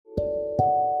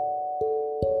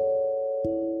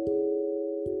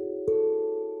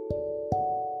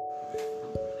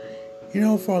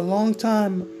For a long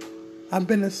time, I've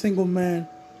been a single man.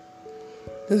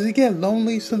 Does it get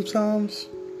lonely sometimes?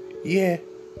 Yeah.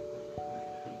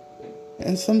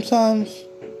 And sometimes,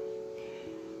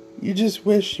 you just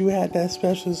wish you had that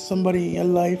special somebody in your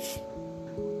life.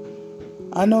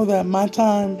 I know that my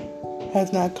time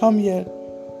has not come yet,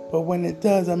 but when it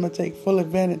does, I'm going to take full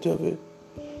advantage of it.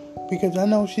 Because I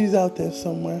know she's out there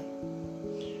somewhere.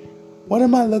 What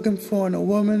am I looking for in a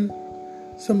woman?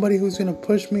 Somebody who's going to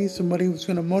push me, somebody who's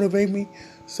going to motivate me,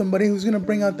 somebody who's going to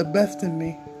bring out the best in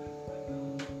me.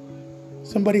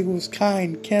 Somebody who's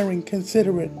kind, caring,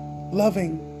 considerate,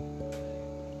 loving,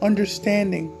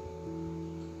 understanding.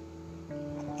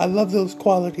 I love those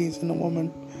qualities in a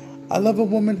woman. I love a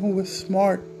woman who is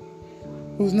smart,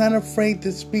 who's not afraid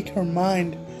to speak her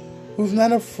mind, who's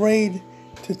not afraid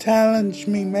to challenge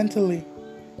me mentally.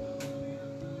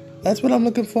 That's what I'm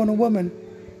looking for in a woman.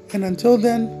 And until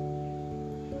then,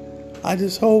 I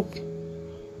just hope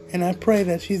and I pray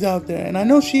that she's out there. And I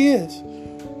know she is,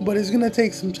 but it's going to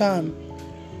take some time.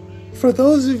 For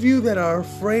those of you that are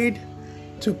afraid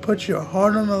to put your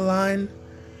heart on the line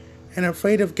and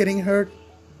afraid of getting hurt,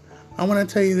 I want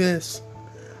to tell you this.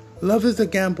 Love is a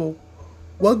gamble.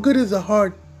 What good is a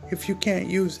heart if you can't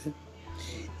use it?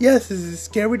 Yes, is it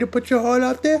scary to put your heart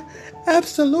out there?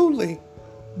 Absolutely.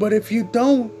 But if you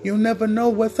don't, you'll never know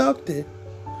what's out there.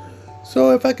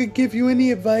 So if I could give you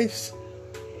any advice,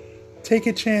 take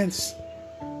a chance.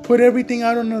 Put everything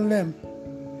out on a limb.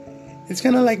 It's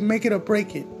kind of like make it or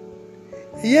break it.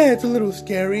 Yeah, it's a little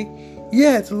scary.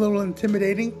 Yeah, it's a little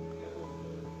intimidating.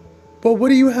 But what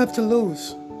do you have to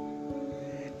lose?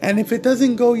 And if it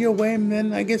doesn't go your way,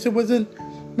 then I guess it wasn't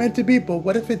meant to be. But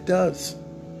what if it does?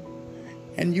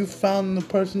 And you found the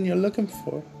person you're looking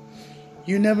for?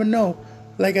 You never know.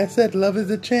 Like I said, love is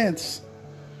a chance.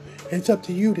 It's up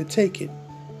to you to take it.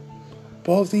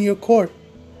 Ball's in your court.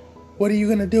 What are you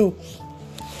going to do?